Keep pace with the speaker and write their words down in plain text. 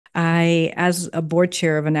as a board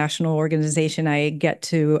chair of a national organization, I get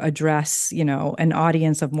to address, an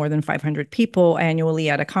audience of more than 500 people annually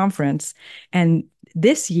at a conference. And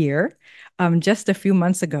this year, just a few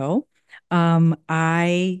months ago,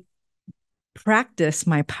 I practiced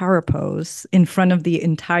my power pose in front of the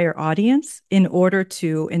entire audience in order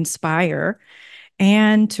to inspire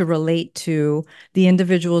and to relate to the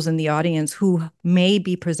individuals in the audience who may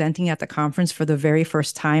be presenting at the conference for the very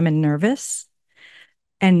first time and nervous,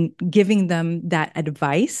 and giving them that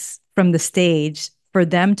advice from the stage for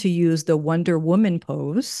them to use the Wonder Woman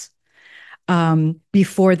pose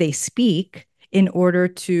before they speak in order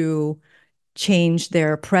to change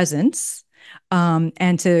their presence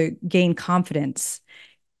and to gain confidence.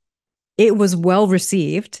 It was well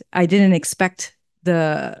received. I didn't expect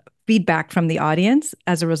the feedback from the audience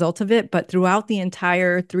as a result of it, but throughout the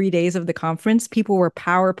entire 3 days of the conference, people were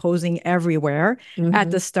power posing everywhere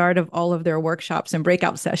at the start of all of their workshops and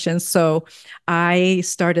breakout sessions. So I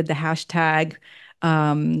started the hashtag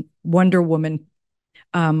Wonder Woman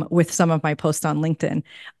with some of my posts on LinkedIn.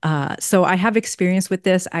 So I have experience with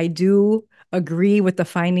this. I do agree with the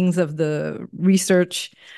findings of the research